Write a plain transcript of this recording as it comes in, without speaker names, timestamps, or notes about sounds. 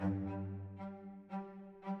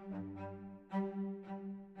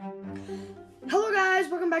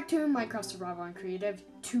back to Minecraft Survival and Creative.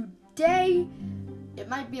 Today, it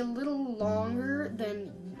might be a little longer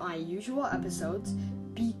than my usual episodes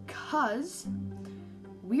because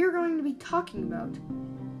we are going to be talking about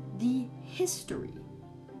the history.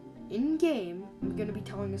 In-game, I'm going to be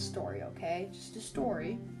telling a story, okay? Just a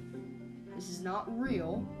story. This is not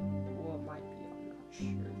real. Well, it might be, I'm not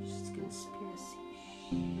sure. Just a conspiracy.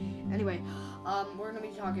 Anyway, we're going to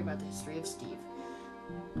be talking about the history of Steve.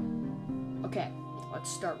 Okay, let's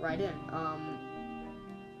start right in.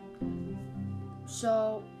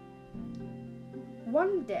 So,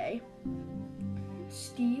 one day,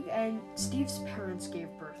 Steve's parents gave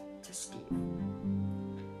birth to Steve.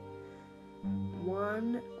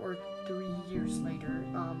 1 or 3 years later,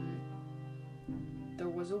 there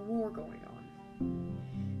was a war going on.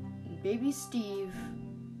 And baby Steve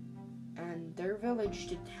and their village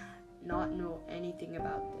did not know anything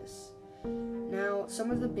about this. Now,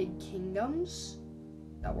 some of the big kingdoms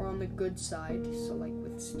that were on the good side, so like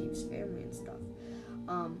with Steve's family and stuff,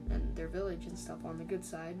 and their village and stuff on the good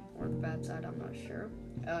side, or the bad side, I'm not sure.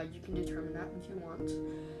 You can determine that if you want.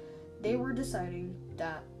 They were deciding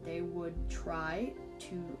that they would try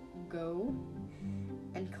to go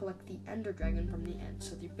and collect the Ender Dragon from the end.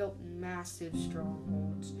 So they built massive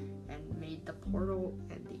strongholds and made the portal,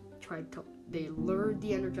 and they lured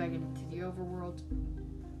the Ender Dragon into the overworld.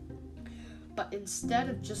 But instead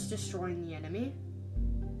of just destroying the enemy,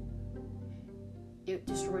 it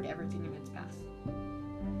destroyed everything in its path.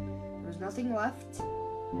 There was nothing left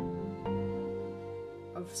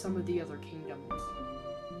of some of the other kingdoms.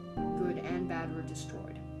 Good and bad were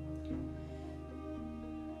destroyed.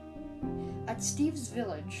 At Steve's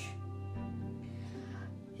village,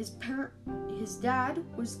 his dad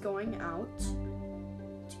was going out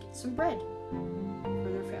to get some bread for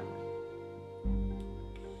their family.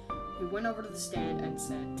 He went over to the stand and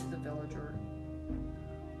said to the villager,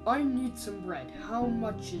 "I need some bread. How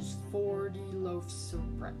much is 40 loaves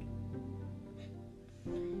of bread?"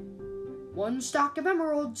 "1 stack of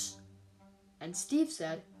emeralds." And Steve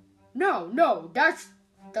said, No, that's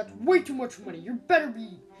way too much money. You're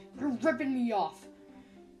ripping me off.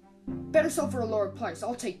 Better sell for a lower price.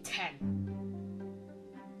 I'll take 10.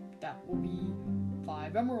 "That will be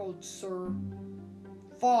 5 emeralds, sir."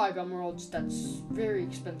 "5 emeralds, that's very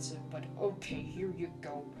expensive, but okay, here you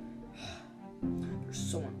go." They're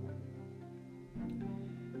so annoying.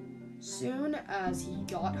 Soon as he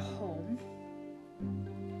got home,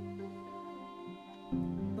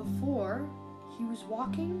 before he was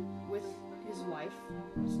walking with his wife,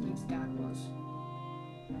 Steve's dad was.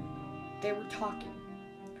 They were talking.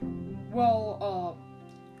 "Well,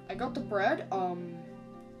 I got the bread.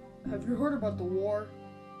 Have you heard about the war?"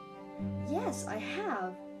 "Yes, I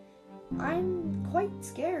have. I'm quite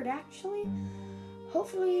scared, actually.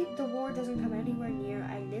 Hopefully the war doesn't come anywhere near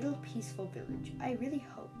a little peaceful village. I really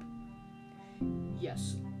hope."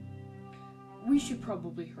 "Yes. We should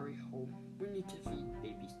probably hurry home. We need to feed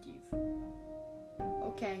baby Steve."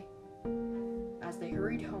 Okay. As they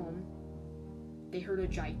hurried home, they heard a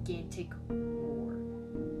gigantic roar.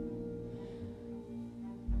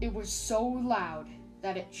 It was so loud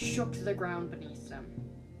that it shook the ground beneath them,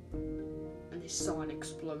 and they saw an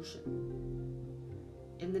explosion.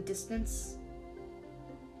 In the distance,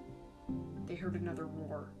 they heard another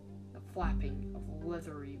roar, the flapping of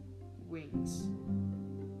leathery wings.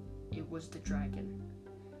 It was the dragon.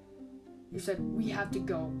 They said, We have to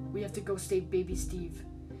go save baby Steve."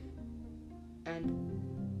 And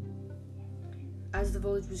as the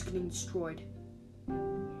village was getting destroyed,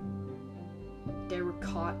 they were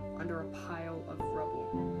caught under a pile of rubble,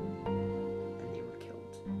 and they were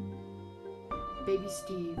killed. Baby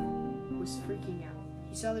Steve was freaking out.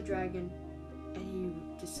 He saw the dragon, and he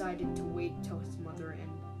decided to wait till his mother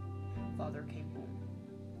and father came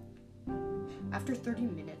home. After 30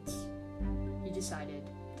 minutes, he decided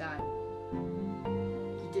that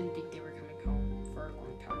he didn't think they were coming home for a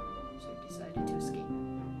long time, so he decided to escape.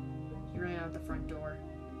 He ran out the front door,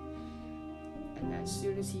 and as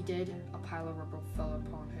soon as he did, a pile of rubble fell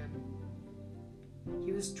upon him.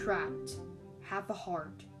 He was trapped, half a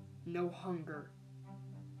heart, no hunger,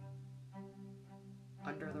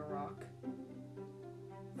 under the rock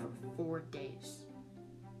for 4 days.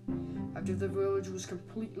 After the village was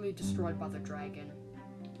completely destroyed by the dragon,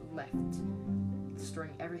 it left,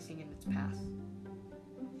 destroying everything in its path.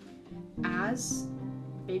 As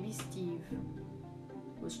baby Steve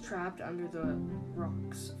was trapped under the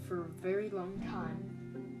rocks for a very long time,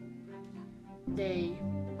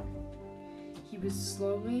 he was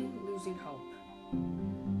slowly losing hope.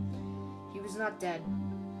 He was not dead,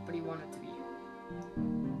 but he wanted to be.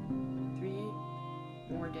 3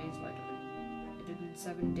 more days later, it had been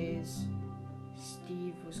 7 days.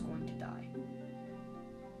 Steve was going to die.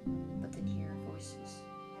 But then he heard voices.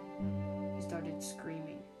 He started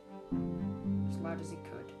screaming as loud as he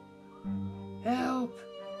could. Help!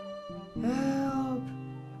 Help!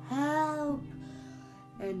 Help!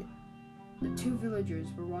 And the 2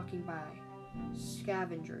 villagers were walking by,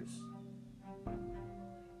 scavengers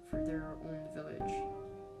for their own village.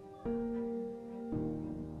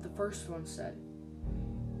 The first one said,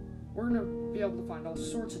 "We're gonna be able to find all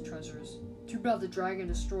sorts of treasures. Too bad the dragon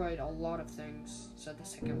destroyed a lot of things," said the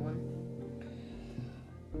second one.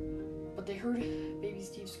 But they heard baby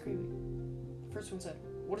Steve screaming. The first one said,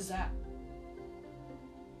 "What is that?"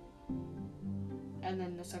 And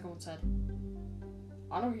then the second one said,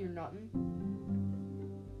 "I don't hear nothing."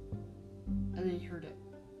 And then he heard it.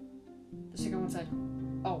 The second one said,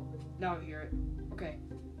 "Oh, now I hear it. Okay,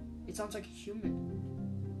 it sounds like a human.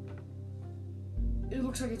 It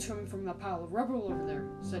looks like it's coming from that pile of rubble over there,"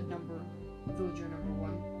 said villager number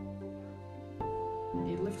 1.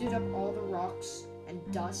 They lifted up all the rocks and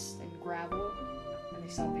dust and gravel, and they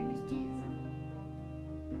saw baby Steve.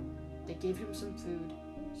 They gave him some food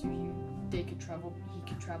so he could travel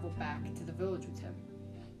back to the village with him.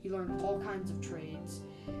 He learned all kinds of trades,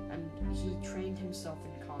 and he trained himself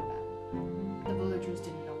in combat. The villagers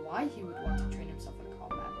didn't know why he would want to train himself in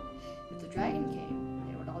combat. If the dragon came,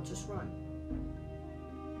 they would all just run.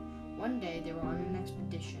 One day, they were on an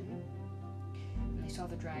expedition, and they saw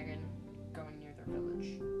the dragon going near their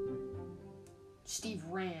village. Steve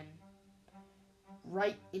ran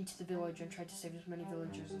right into the village and tried to save as many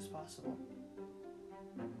villagers as possible.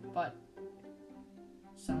 But,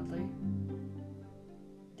 sadly,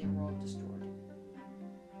 they were all destroyed.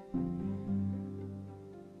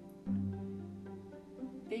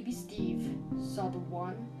 Baby Steve saw the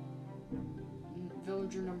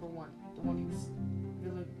villager number one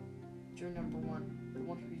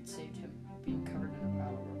who had saved him, being covered in a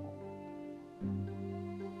pile of rubble.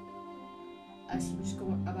 As he was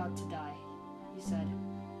about to die, he said,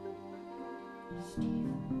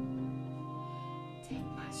 "Steve, take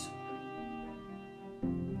my sword.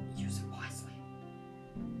 Use it wisely.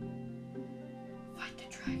 Fight the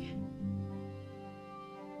dragon.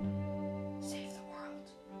 Save the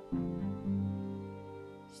world."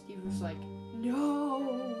 Steve was like, "No!"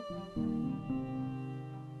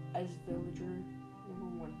 As villager number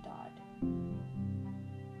 1 died,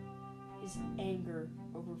 his anger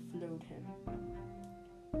overflowed him.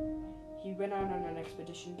 He went out on an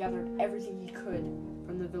expedition, gathered everything he could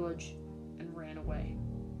from the village, and ran away.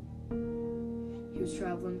 He was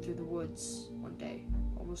traveling through the woods one day,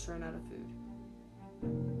 almost ran out of food.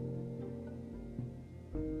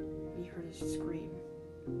 He heard a scream.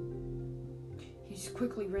 He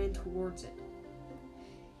quickly ran towards it.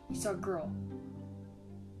 He saw a girl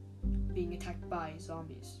being attacked by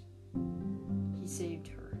zombies. He saved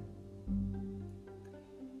her.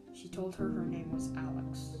 She told her name was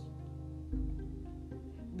Alex.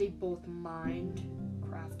 They both mined,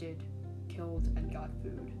 crafted, killed, and got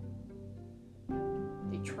food.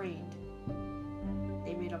 They trained.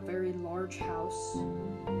 They made a very large house.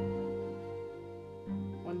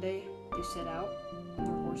 One day, they set out with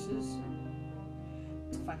their horses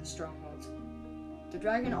to find the stronghold. The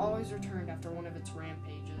dragon always returned after one of its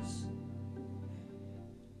rampages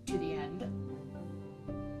to the end,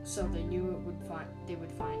 so they knew they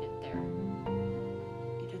would find it there.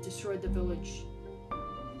 It had destroyed the village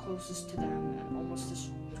closest to them and almost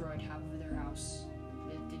destroyed half of their house.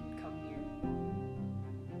 It didn't come near.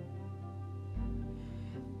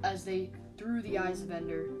 As they, through the eyes of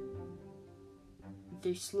Ender,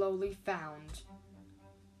 they slowly found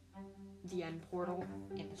the end portal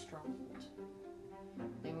in the stronghold.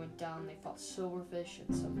 They went down, they fought silverfish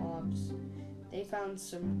and some mobs. They found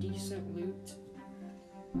some decent loot.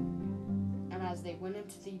 And as they went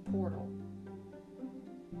into the portal,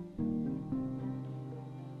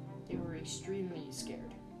 they were extremely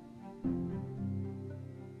scared.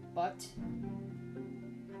 But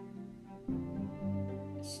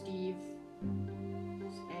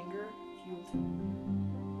Steve's anger fueled him.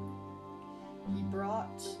 He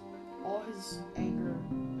brought all his anger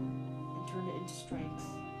and turned it into strength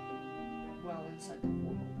well inside the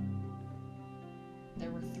portal. They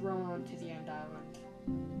were thrown onto the End Island.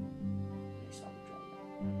 They saw the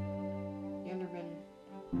dragon. The Endermen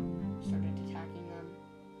started attacking them.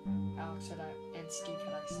 Alex and Steve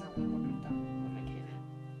had accidentally looked at them when they came in.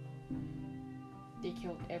 They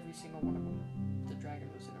killed every single one of them. The dragon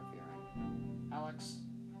was interfering. Alex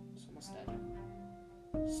was almost dead.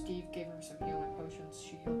 Steve gave her some healing potions.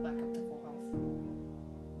 She healed back up to full health.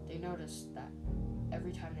 They noticed that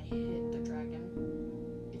every time they hit the dragon,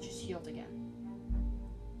 it just healed again.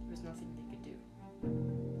 was nothing they could do.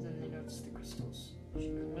 Then they noticed the crystals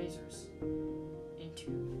shooting lasers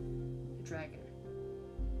into the dragon.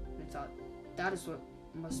 And they thought, that is what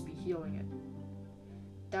must be healing it.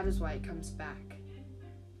 That is why it comes back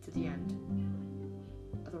to the end.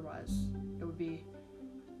 Otherwise, it would be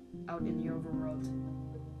out in the overworld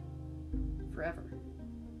forever.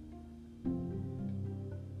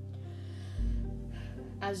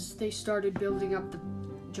 As they started building up the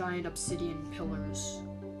giant obsidian pillars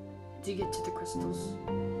to get to the crystals,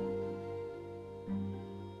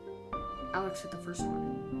 Alex hit the first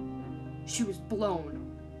one. She was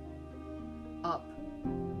blown up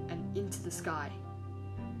and into the sky.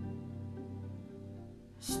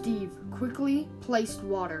 Steve quickly placed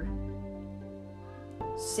water,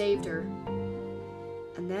 saved her,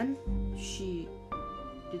 and then she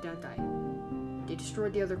did not die. They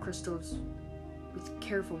destroyed the other crystals with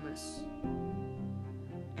carefulness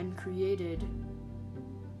and created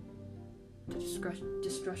the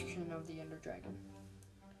destruction of the Ender Dragon.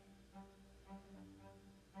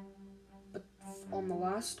 But on the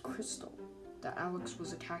last crystal that Alex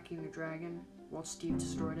was attacking the dragon while Steve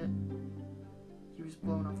destroyed it, he was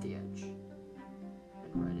blown off the edge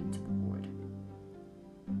and right into the void.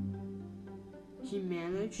 He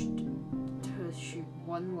managed to shoot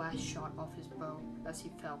one last shot off his bow as he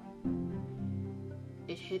fell.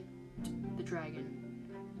 It hit the dragon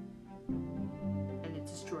and it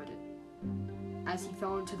destroyed it. As he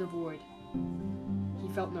fell into the void, he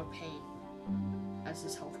felt no pain as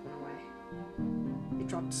his health went away. It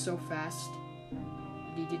dropped so fast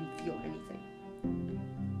that he didn't feel anything.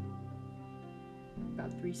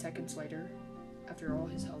 About 3 seconds later, after all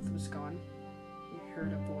his health was gone, he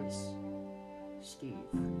heard a voice. Steve,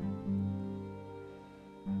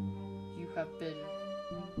 you have been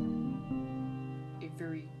a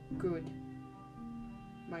very good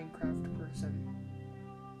Minecraft person.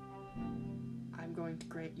 I'm going to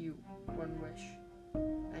grant you one wish.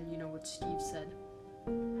 And you know what Steve said?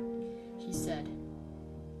 He said,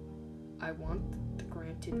 I want the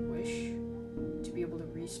granted wish to be able to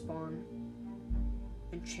respawn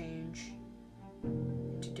and change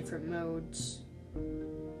into different modes,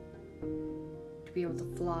 to be able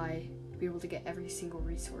to fly, to be able to get every single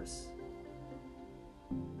resource,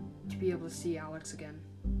 to be able to see Alex again.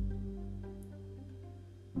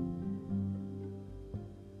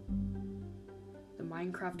 The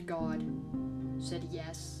Minecraft god said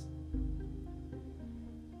yes,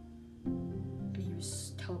 and he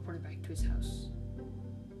was teleported back to his house.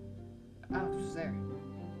 Alex was there.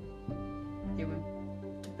 They went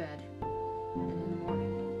to bed, and in the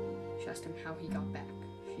morning, she asked him how he got back.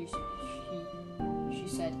 She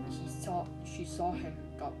said she saw him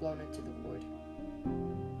got blown into the void.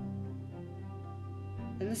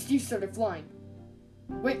 And then Steve started flying.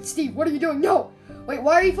 Wait, Steve, what are you doing? No! Wait,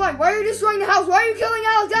 why are you flying? Why are you destroying the house? Why are you killing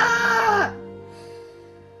Alex? Ah!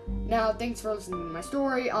 Now, thanks for listening to my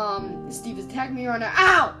story. Steve is attacking me right now.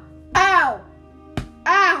 Ow! Ow!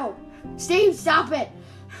 Ow! Steve, stop it!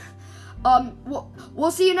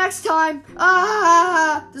 We'll see you next time.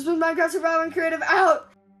 This was Minecraft Survival and Creative out.